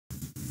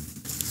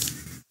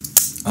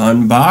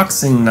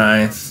Unboxing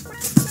knife.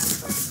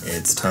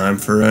 It's time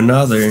for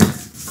another.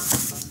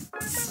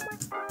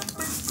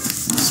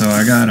 So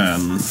I got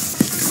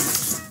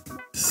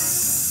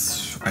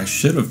I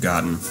should have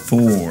gotten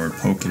 4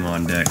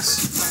 Pokemon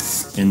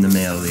decks in the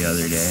mail the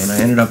other day, and I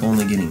ended up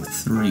only getting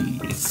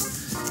 3.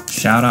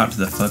 Shout out to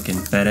the fucking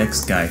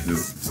FedEx guy who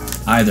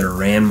either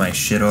ran my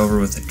shit over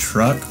with a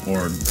truck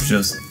or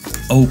just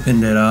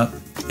opened it up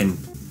and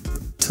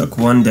took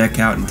one deck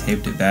out and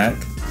taped it back.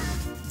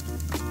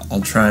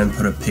 I'll try and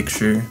put a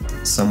picture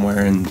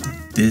somewhere in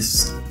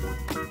this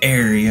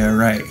area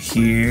right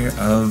here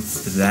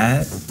of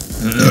that.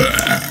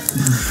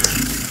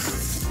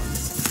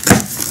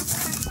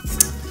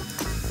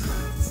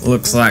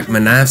 Looks like my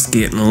knife's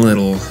getting a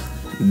little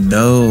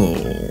dull.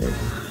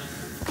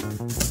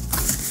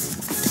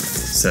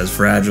 Says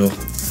fragile.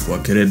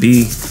 What could it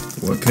be?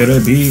 What could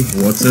it be?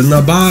 What's in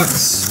the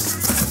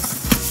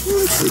box?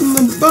 What's in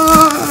the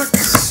box?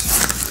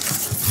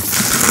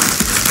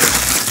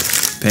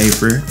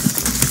 Paper.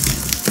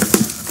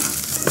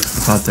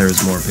 I thought there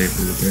was more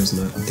paper, but there's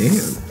not.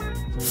 Damn.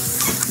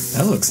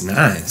 That looks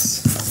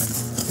nice.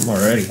 I'm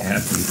already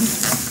happy.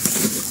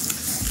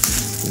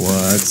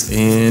 What's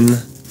in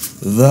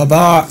the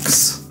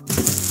box?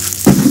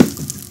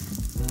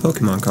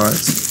 Pokemon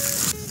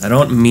cards. I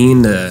don't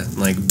mean to,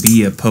 like,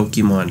 be a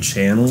Pokemon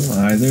channel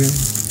either.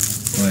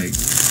 Like,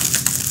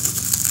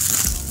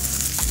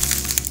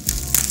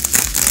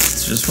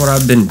 it's just what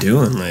I've been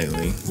doing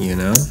lately, you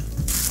know?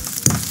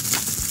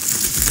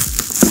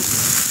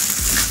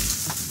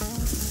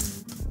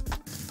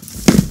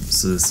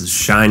 So this is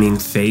Shining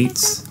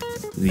Fates,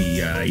 the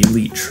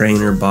Elite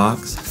Trainer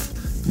box.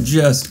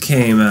 Just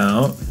came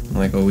out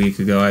like a week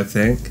ago, I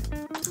think.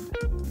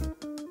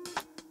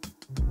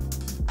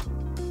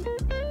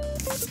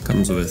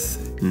 Comes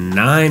with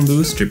 9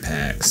 booster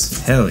packs.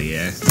 Hell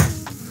yeah.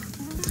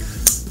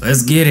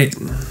 Let's get it.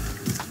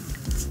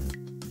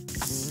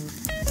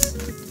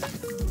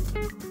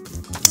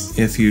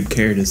 If you'd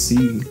care to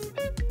see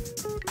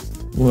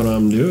what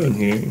I'm doing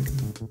here,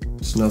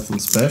 it's nothing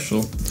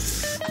special.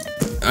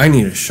 I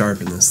need to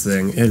sharpen this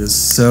thing. It is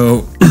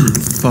so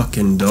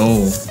fucking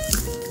dull.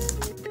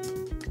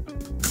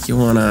 You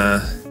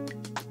wanna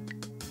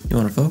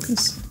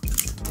focus?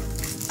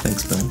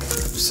 Thanks, Ben. I'm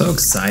so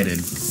excited.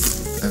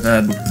 I've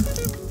had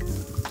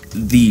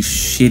the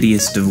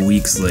shittiest of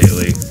weeks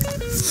lately.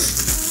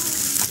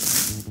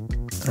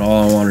 And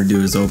all I want to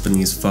do is open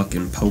these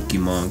fucking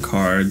Pokemon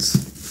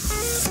cards.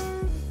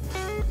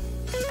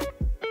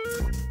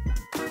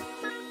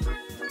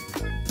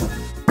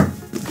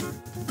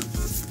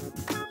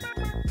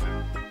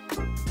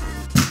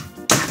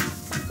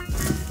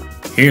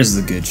 Here's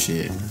the good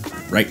shit.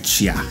 Right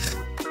here.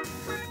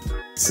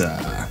 It's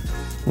a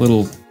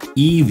little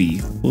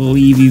Eevee. Little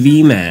Eevee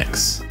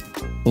VMAX.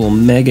 Little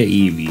Mega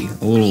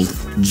Eevee. A little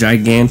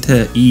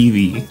Giganta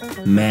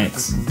Eevee.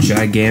 Max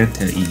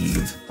Giganta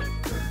Eve.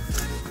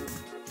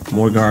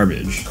 More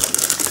garbage.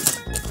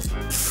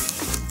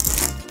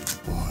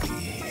 Oh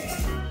yeah.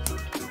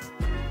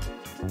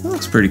 That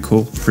looks pretty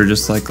cool for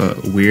just like a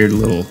weird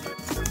little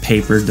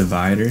paper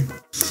divider.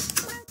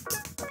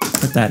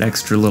 Put that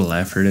extra little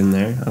effort in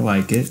there. I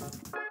like it.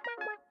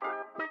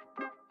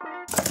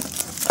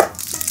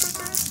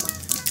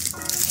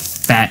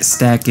 Fat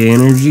stack of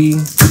energy.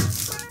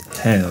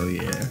 Hell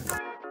yeah.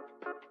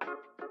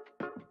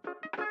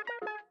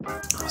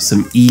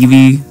 Some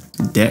Eevee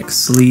deck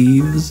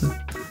sleeves.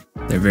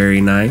 They're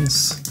very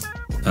nice.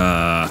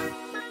 Yeah,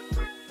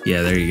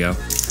 there you go.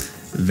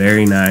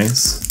 Very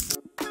nice.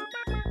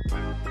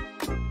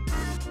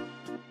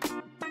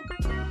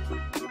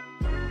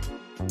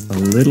 A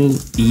little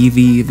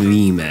Eevee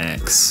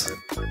VMAX.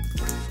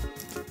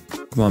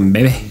 Come on,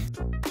 baby.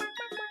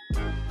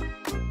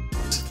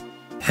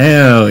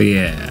 Hell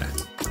yeah.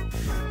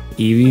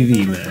 Eevee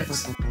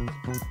VMAX.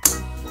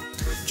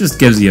 Just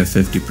gives you a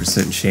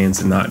 50% chance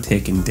of not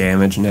taking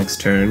damage next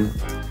turn.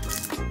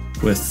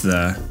 With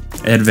the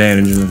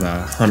advantage of a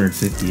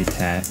 150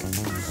 attack.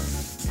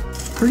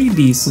 Pretty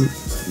decent.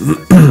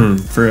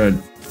 For a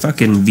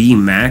fucking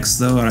VMAX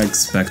though, I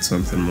expect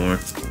something more.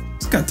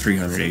 It's got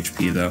 300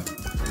 HP though.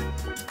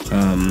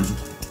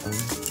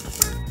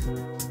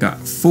 Got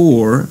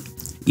 4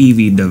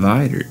 Eevee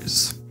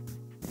dividers.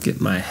 Get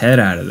my head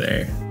out of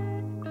there.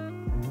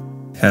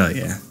 Hell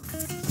yeah.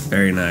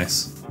 Very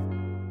nice.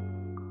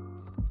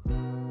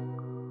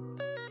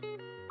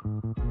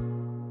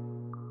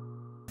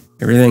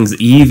 Everything's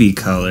Eevee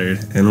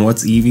colored. And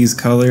what's Eevee's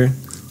color?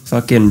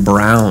 Fucking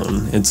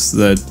brown. It's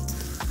the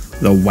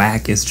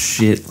wackest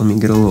shit. Let me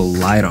get a little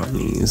light on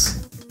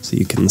these so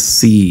you can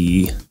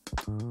see.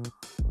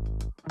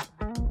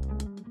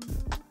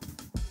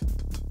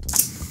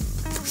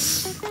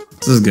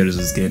 It's as good as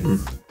it's getting.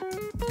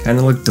 Kind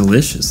of look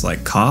delicious,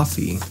 like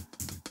coffee.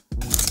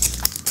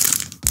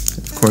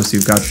 Of course,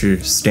 you've got your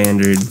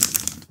standard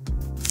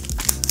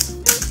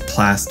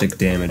plastic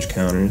damage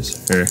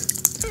counters, or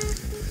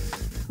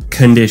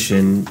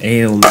condition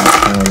ailment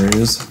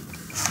counters.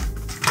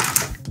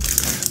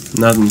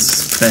 Nothing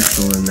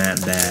special in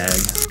that bag.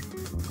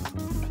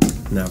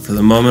 Now for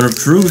the moment of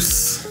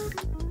truth.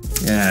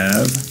 We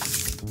have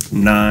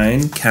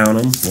 9, count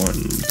them, 1,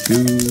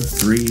 2,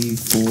 3,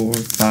 4,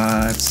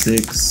 5,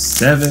 6,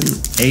 7,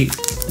 8,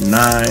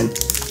 9,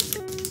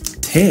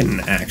 10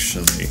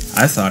 actually.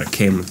 I thought it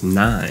came with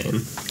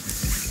 9.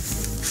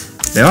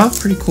 They all have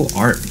pretty cool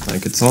art.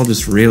 Like, it's all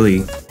just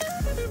really,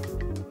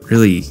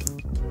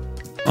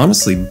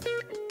 honestly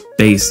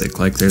basic.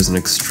 Like, there's an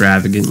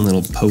extravagant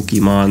little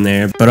Pokemon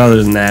there, but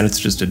other than that, it's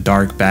just a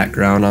dark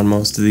background on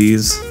most of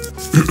these.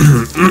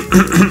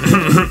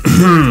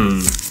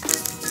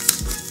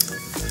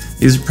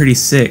 These are pretty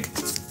sick,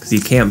 because you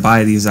can't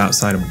buy these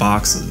outside of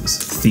boxes.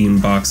 Theme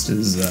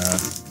boxes,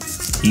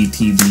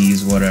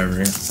 ETBs,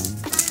 whatever.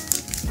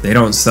 They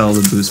don't sell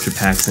the booster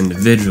packs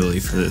individually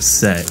for this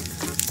set.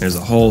 There's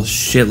a whole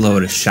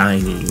shitload of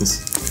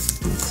shinies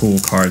and cool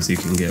cards you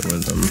can get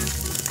with them.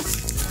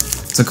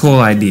 It's a cool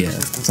idea.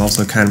 It's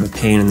also kind of a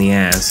pain in the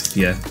ass if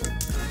you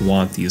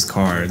want these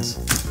cards.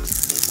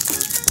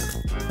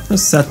 I'm gonna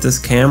set this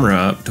camera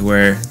up to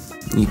where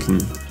you can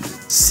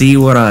see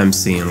what I'm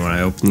seeing when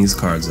I open these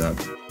cards up.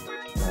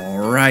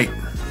 Alright,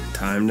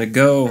 time to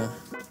go.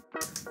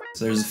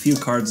 So there's a few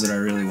cards that I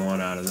really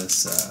want out of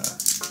this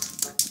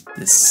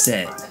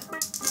set.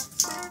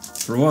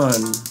 For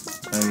one,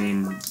 I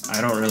mean,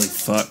 I don't really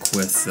fuck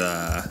with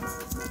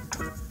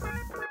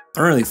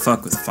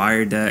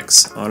fire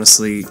decks,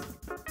 honestly.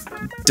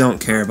 Don't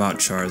care about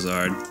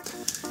Charizard.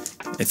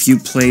 If you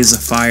plays a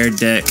fire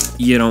deck,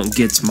 you don't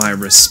get my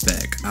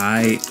respect.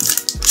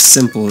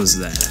 Simple as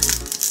that.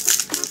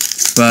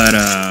 But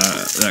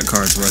that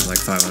card's worth like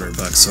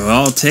 $500, so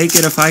I'll take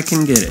it if I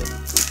can get it.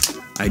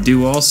 I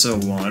do also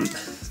want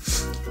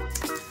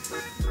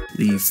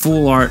the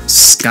full art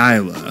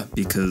Skyla,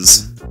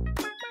 because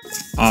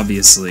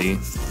obviously,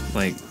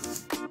 like,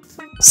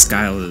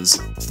 Skyla's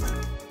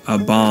a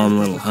bomb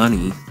little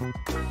honey.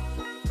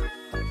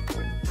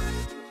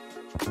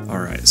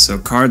 Alright, so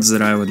cards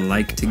that I would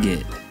like to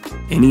get.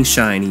 Any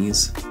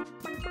shinies.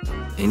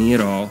 Any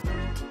at all.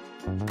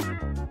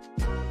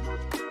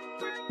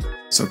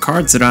 So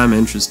cards that I'm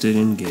interested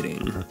in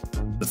getting.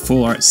 The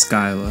full art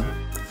Skyla.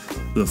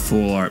 The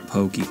full art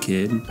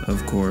Pokekid,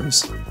 of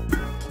course.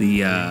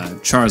 The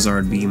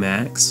Charizard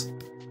VMAX,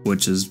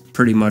 which is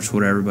pretty much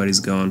what everybody's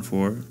going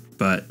for,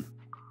 but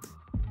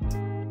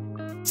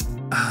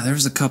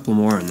there's a couple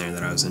more in there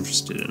that I was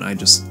interested in. I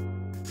just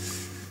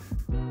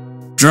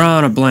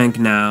drawing a blank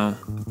now,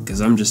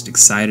 because I'm just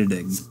excited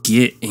to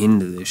get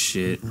into this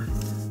shit.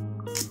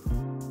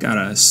 Got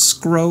a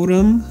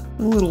scrotum,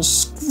 a little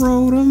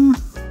scrotum.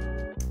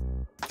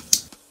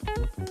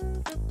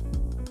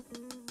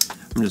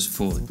 I'm just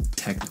full of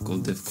technical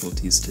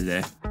difficulties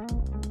today.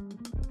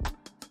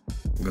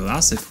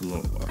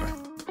 Glossiflor,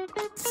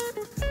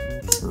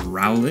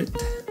 Rowlet,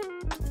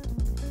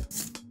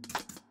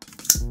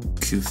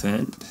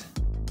 Cufant,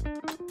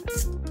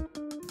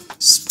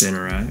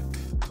 Spinarak,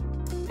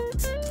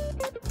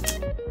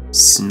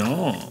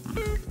 Snom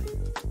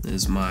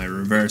is my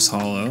reverse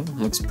holo.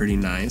 Looks pretty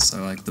nice.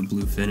 I like the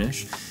blue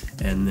finish.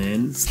 And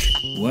then,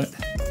 what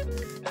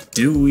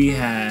do we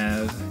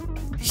have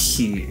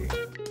here?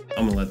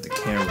 I'm gonna let the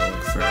camera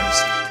look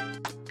first.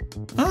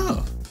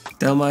 Oh,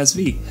 Delmise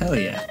V. Hell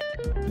yeah.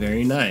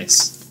 Very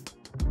nice.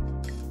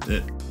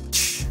 There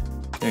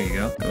you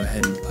go. Go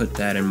ahead and put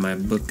that in my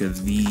book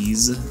of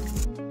these.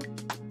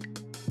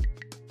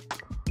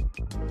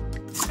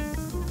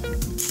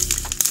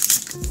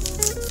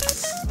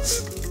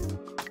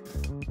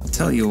 I'll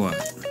tell you what.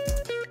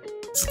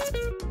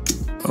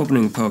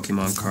 Opening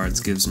Pokemon cards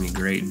gives me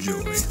great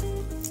joy.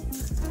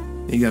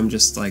 Maybe I'm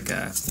just like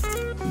a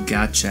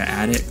gotcha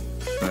addict,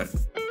 but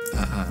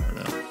I don't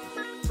know.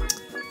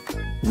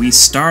 We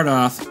start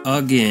off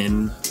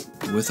again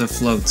with a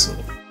Floatzel.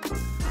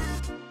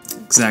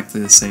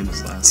 Exactly the same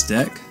as last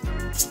deck.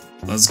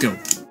 Let's go.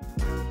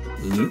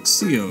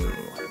 Luxio.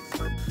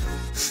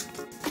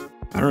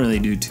 I don't really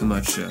do too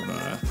much of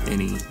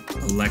any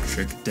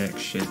electric deck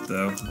shit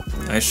though.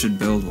 I should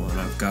build one.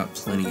 I've got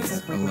plenty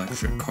of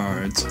electric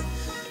cards.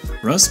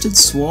 Rusted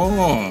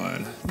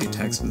Sword. The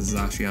attacks with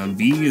Zacian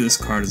V. This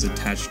card is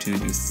attached to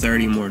do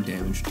 30 more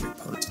damage to your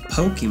opponent's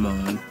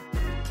Pokemon.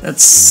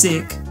 That's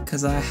sick,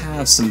 because I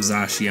have some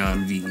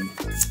Zacian V.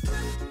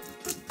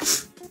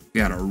 We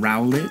got a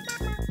Rowlet.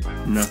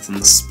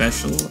 Nothing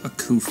special. A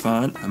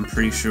Cufant. I'm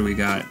pretty sure we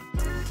got...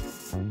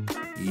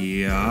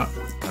 yeah,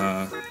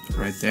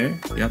 right there.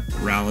 Yep,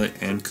 Rowlet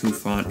and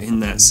Cufant in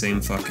that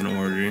same fucking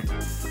order.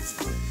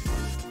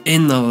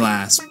 In the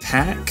last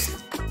pack,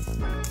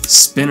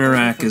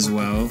 Spinarak as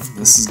well.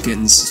 This is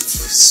getting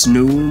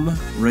Snoom.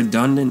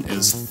 Redundant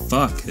as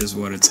fuck is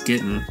what it's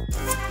getting.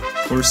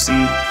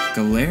 Horsey,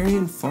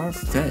 Galarian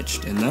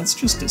Farfetch'd, and that's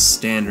just a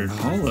standard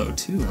holo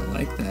too. I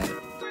like that.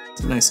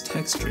 It's a nice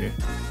texture.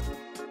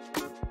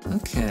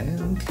 Okay,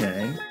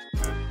 okay.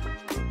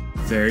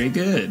 Very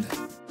good.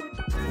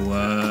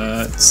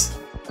 What?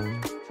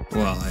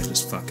 Well, I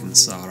just fucking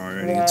saw it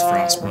already. It's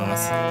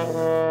Frostmoth.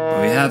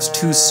 But we have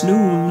 2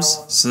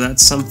 Snooms, so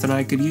that's something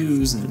I could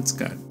use, and it's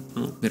got a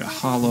little bit of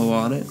holo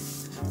on it.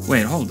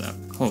 Wait, hold up,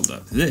 hold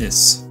up.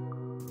 This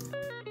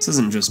This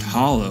isn't just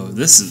hollow,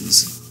 that's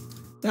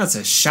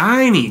a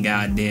shiny,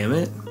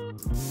 goddammit.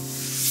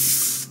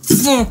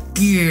 Fuck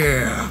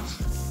yeah!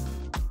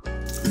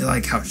 You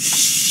like how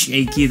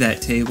shaky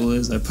that table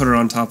is? I put it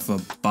on top of a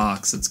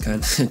box, it's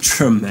kind of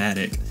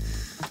dramatic.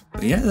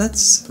 But yeah,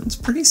 that's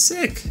pretty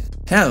sick.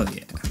 Hell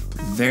yeah.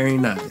 Very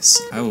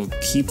nice. I will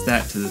keep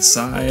that to the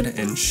side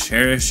and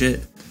cherish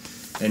it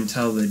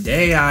until the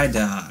day I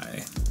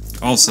die.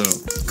 Also,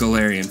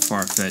 Galarian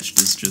Farfetch'd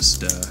is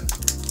just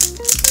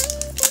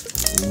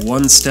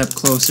one step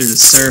closer to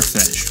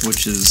Surfetch'd,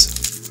 which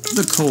is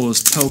the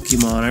coolest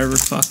Pokemon ever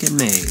fucking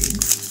made.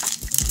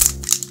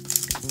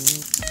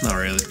 Not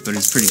really, but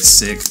he's pretty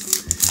sick.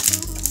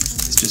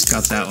 He's just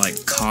got that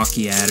like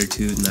cocky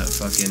attitude and that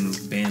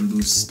fucking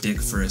bamboo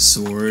stick for a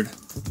sword.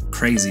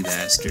 Crazy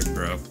bastard,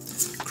 bro.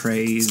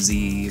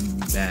 Crazy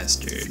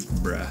bastard,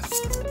 bruh.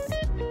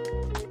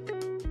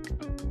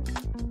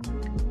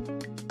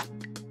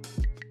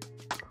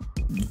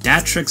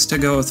 Datrix to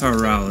go with our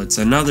Rowlets.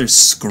 Another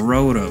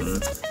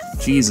Scrotum.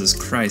 Jesus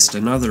Christ,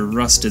 another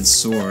Rusted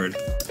Sword.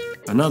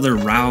 Another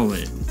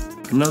Rowlet.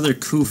 Another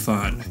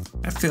Kufan.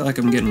 I feel like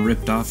I'm getting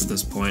ripped off at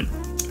this point.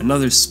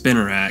 Another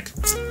Spinarak.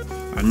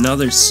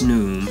 Another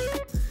Snoom.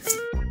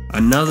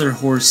 Another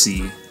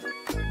Horsey.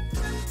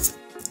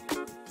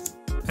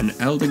 An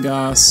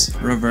Eldegoss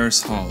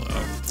Reverse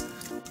Hollow.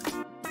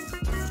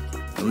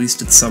 At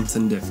least it's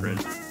something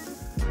different.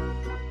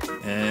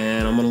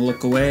 And I'm gonna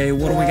look away.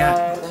 What do we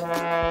got?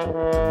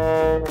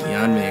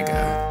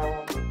 Yanmega.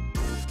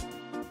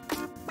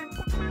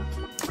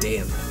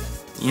 Damn.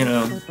 You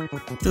know,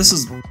 this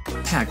is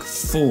pack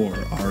 4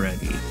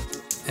 already.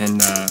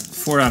 And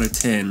 4 out of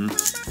 10.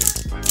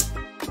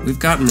 We've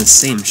gotten the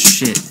same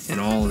shit in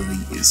all of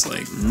these.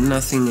 Like,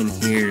 nothing in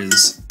here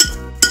is...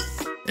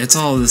 It's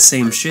all the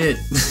same shit.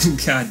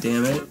 God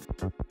damn it.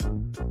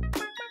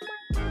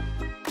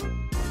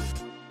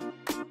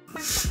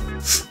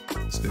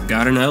 So we've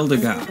got an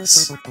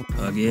Eldegoss.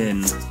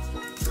 Again.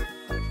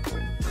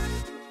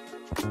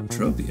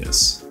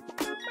 Tropius.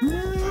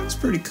 Yeah, it's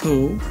pretty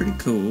cool. Pretty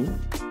cool.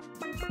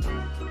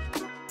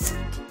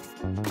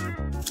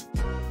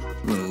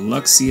 Little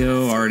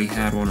Luxio. Already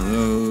had one of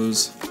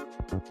those.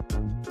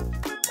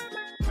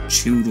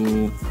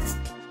 Choodle.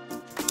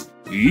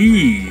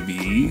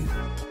 Eevee.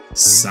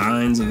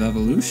 Signs of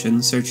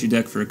Evolution. Search your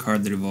deck for a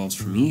card that evolves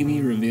from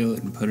Eevee, reveal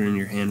it, and put it in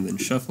your hand, then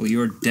shuffle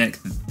your deck.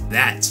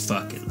 That's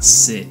fucking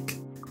sick.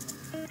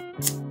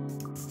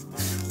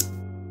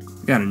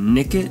 We got a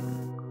Nickit.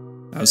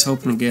 I was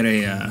hoping to get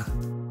a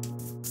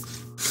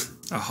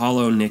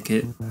Hollow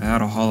Nickit. I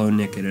had a Hollow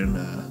Nickit in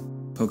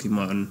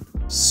Pokemon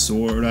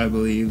Sword, I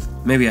believe.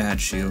 Maybe I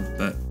had Shield,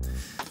 but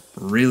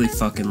really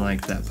fucking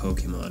liked that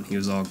Pokemon. He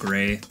was all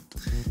gray,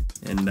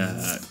 and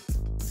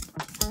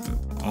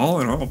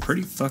all in all,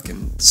 pretty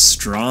fucking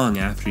strong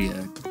after you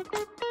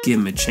give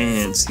him a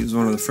chance. He was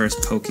one of the first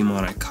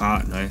Pokemon I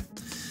caught, and I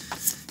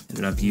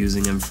ended up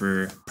using him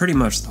for pretty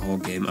much the whole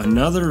game.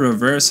 Another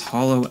Reverse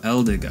Hollow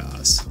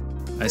Eldegoss.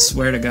 I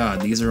swear to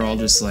God, these are all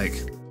just like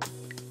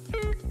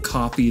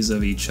copies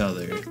of each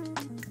other.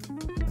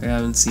 I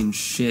haven't seen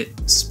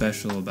shit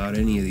special about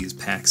any of these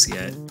packs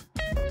yet.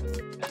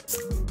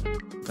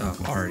 Oh,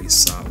 already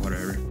saw it,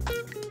 whatever.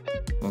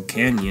 Well,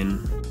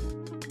 Canyon.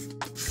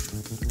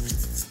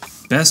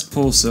 Best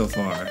pull so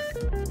far.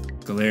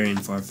 Galarian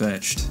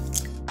Farfetch'd.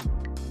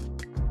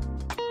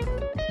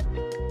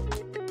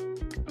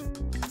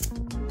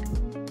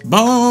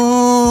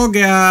 Ball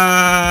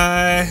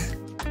guy!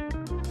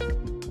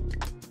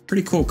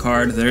 Pretty cool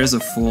card. There is a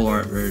full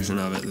art version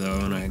of it though,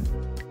 and I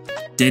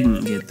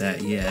didn't get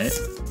that yet.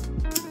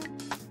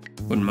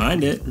 Wouldn't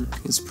mind it.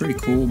 It's pretty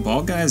cool.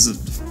 Ball guy's a...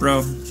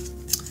 bro.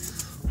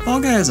 Ball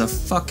guy is a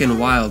fucking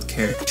wild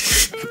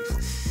character.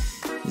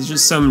 He's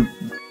just some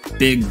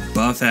big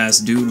buff-ass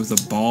dude with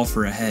a ball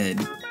for a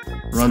head.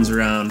 Runs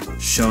around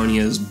showing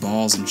you his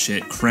balls and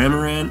shit.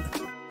 Cramorant.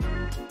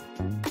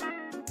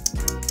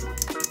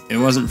 It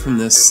wasn't from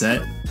this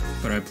set,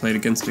 but I played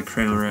against a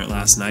Cramorant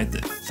last night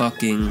that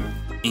fucking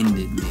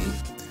ended me.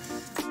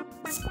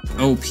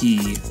 OP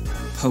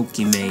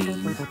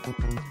Pokimane.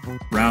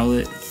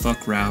 Rowlet.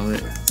 Fuck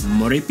Rowlet.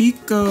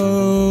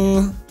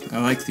 Morepeko.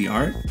 I like the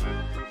art.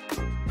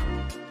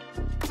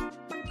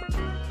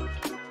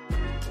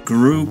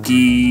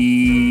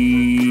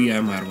 Grookey. I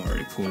might have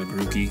already pulled a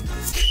Grookey.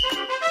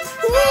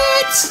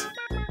 What?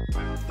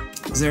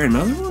 Is there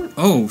another one?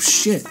 Oh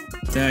shit.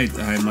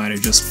 I might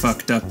have just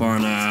fucked up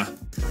on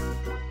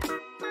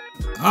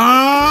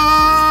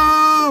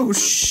oh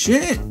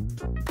shit.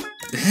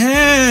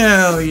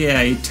 Hell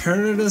yeah,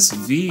 Eternatus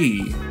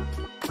V.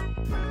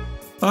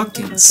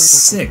 Fucking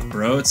sick,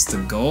 bro. It's the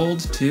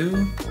gold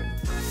too.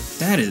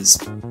 That is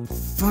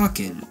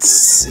fucking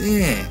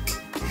sick.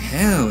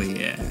 Hell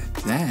yeah.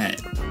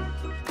 That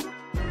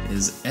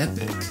is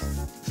epic.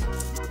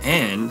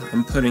 And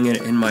I'm putting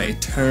it in my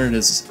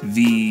Eternatus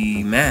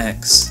V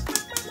Max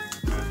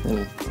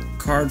little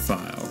card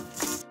file.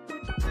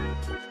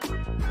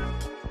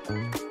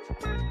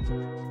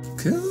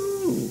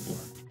 Cool.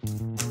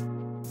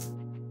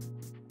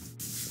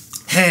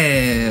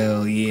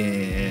 Hell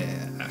yeah.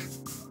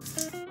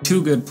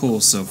 2 good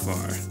pulls so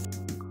far.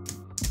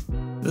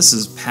 This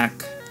is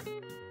pack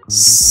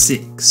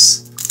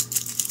 6.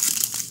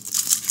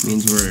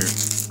 Means we're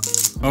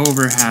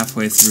over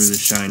halfway through the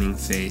Shining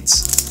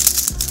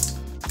Fates.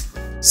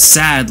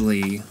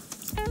 Sadly,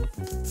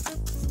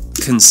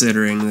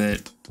 considering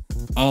that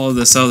all of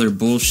this other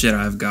bullshit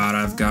I've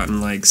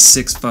gotten like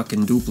 6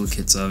 fucking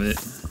duplicates of it.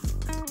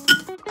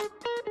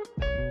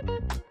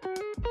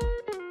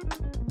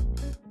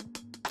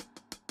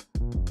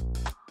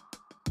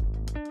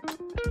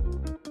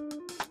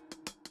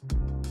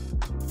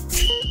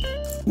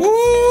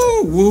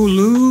 Woo!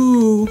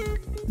 Wooloo!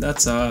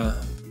 That's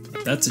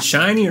a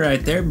shiny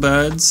right there,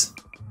 buds.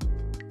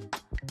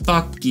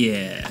 Fuck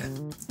yeah.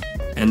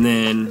 And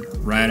then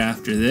right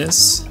after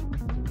this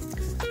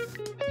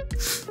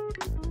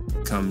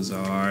comes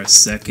our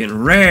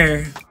second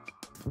rare.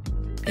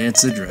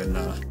 It's a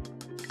Dreadnought.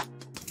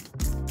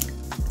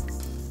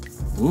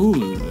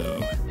 Ooh,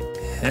 though.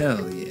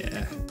 Hell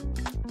yeah.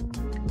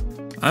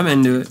 I'm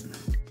into it.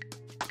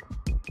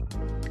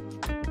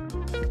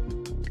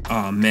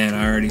 Oh man,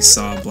 I already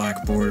saw a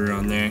black border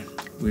on there.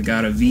 We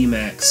got a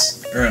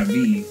VMAX, or a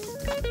V,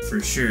 for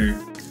sure.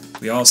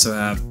 We also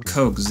have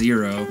Coke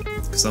Zero,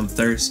 because I'm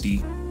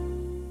thirsty.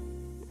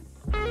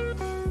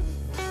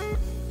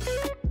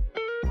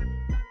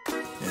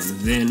 And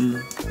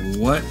then,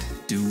 what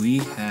do we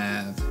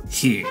have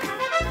here?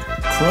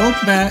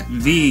 Crobat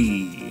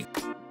V.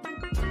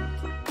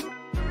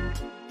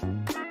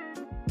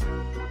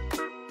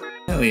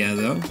 Hell yeah,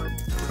 though.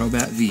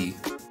 Crobat V.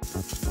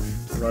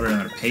 Running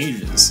out of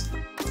pages.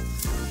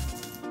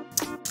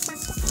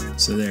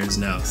 So there's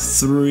now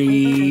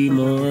 3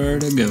 more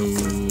to go.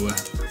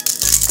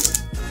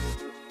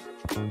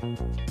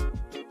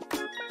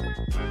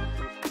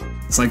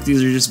 It's like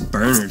these are just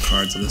burner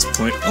cards at this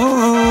point.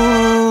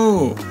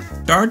 Oh!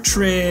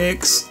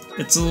 Dartrix!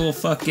 It's a little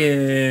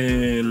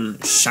fucking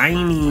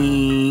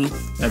shiny.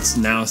 That's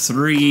now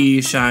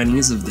 3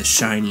 shinies of the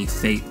Shiny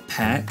Fate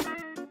pack.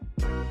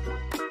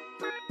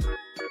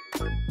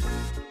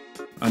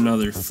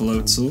 Another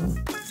Floatzel.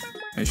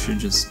 I should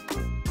just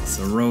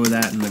throw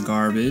that in the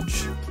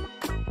garbage.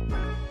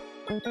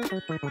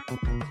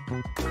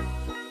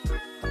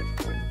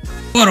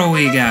 What do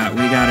we got?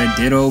 We got a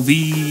Ditto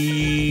V.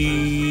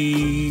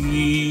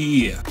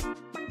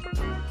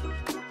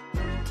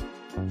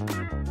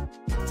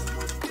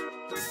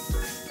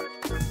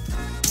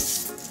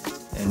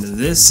 And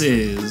this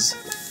is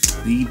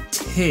the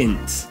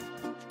 10th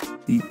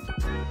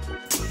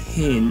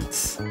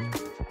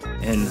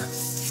and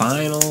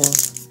final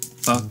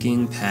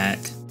fucking pack.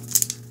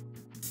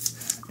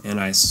 And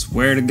I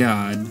swear to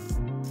God,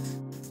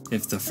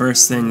 if the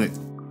first thing that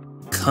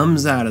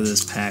comes out of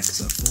this pack is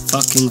a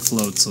fucking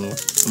Floatzel,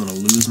 I'm gonna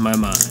lose my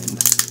mind.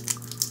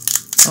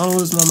 I'm gonna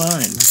lose my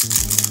mind.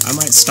 I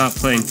might stop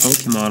playing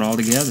Pokemon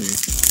altogether.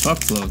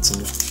 Fuck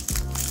Floatzel.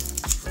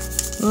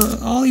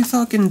 All he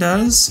fucking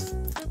does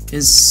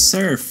is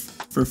surf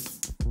for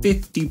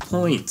 50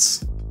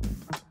 points.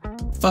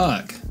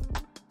 Fuck.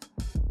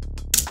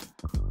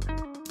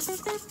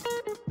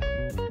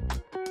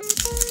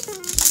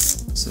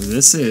 So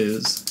this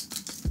is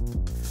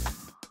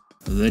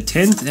the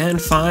 10th and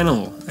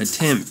final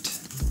attempt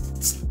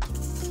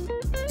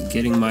at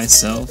getting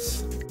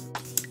myself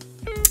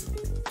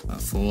a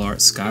full art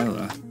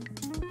Skyla.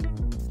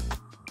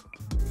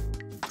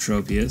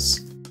 Tropius.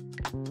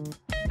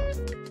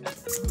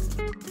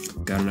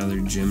 Got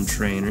another Gym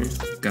Trainer.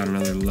 Got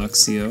another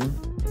Luxio.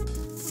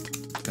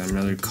 Got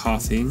another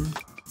Coughing.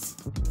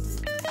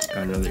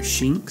 Got another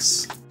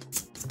Shinx.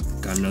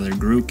 Got another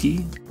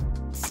Grookey.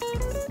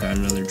 Got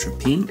another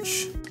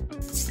Trapinch.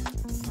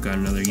 Got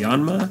another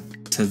Yanma.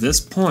 To this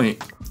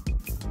point,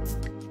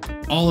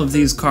 all of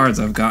these cards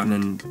I've gotten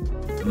in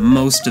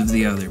most of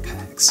the other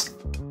packs.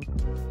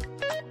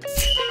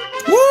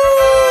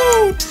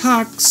 Woo!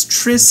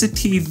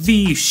 Toxtricity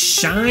V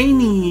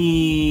Shiny!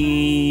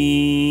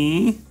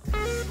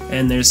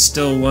 And there's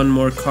still one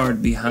more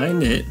card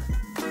behind it.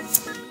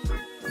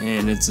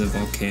 And it's a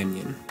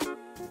Volcanion.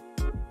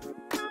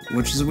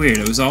 Which is weird.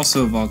 It was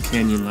also a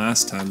Volcanion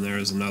last time. There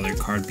was another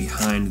card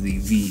behind the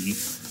V.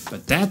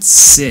 But that's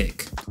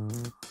sick.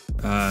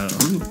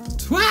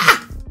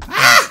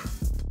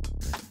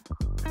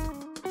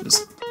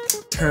 Just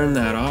turn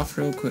that off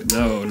real quick.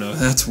 No,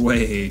 that's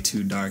way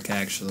too dark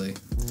actually.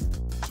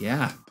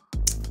 Yeah.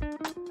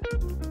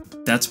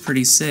 That's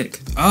pretty sick.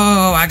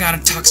 Oh, I got a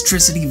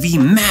Toxtricity V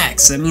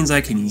Max. That means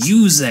I can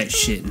use that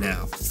shit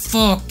now.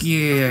 Fuck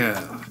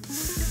yeah.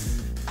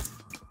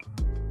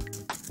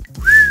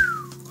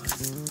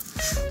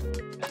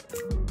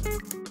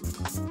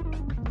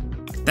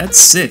 That's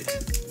sick.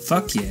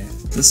 Fuck yeah.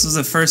 This is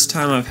the first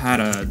time I've had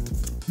a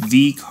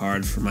V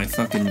card for my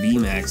fucking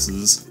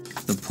VMAXs.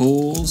 The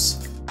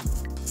pulls.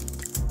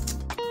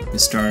 We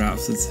start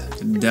off with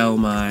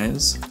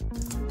Delmise,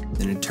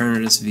 then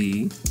Eternatus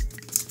V,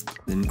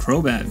 then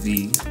Crobat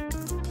V,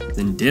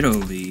 then Ditto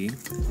V,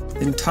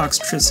 then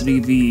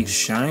Toxtricity V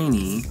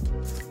Shiny.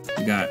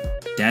 We got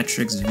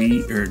Datrix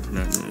V, or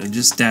no,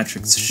 just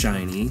Datrix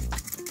Shiny.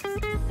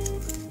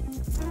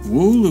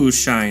 Wooloo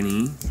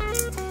shiny,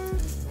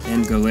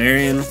 and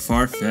Galarian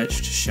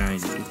Farfetch'd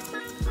shiny.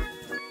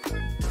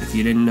 If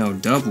you didn't know,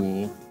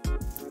 Double,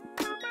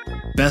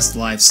 best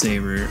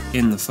lifesaver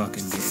in the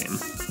fucking game.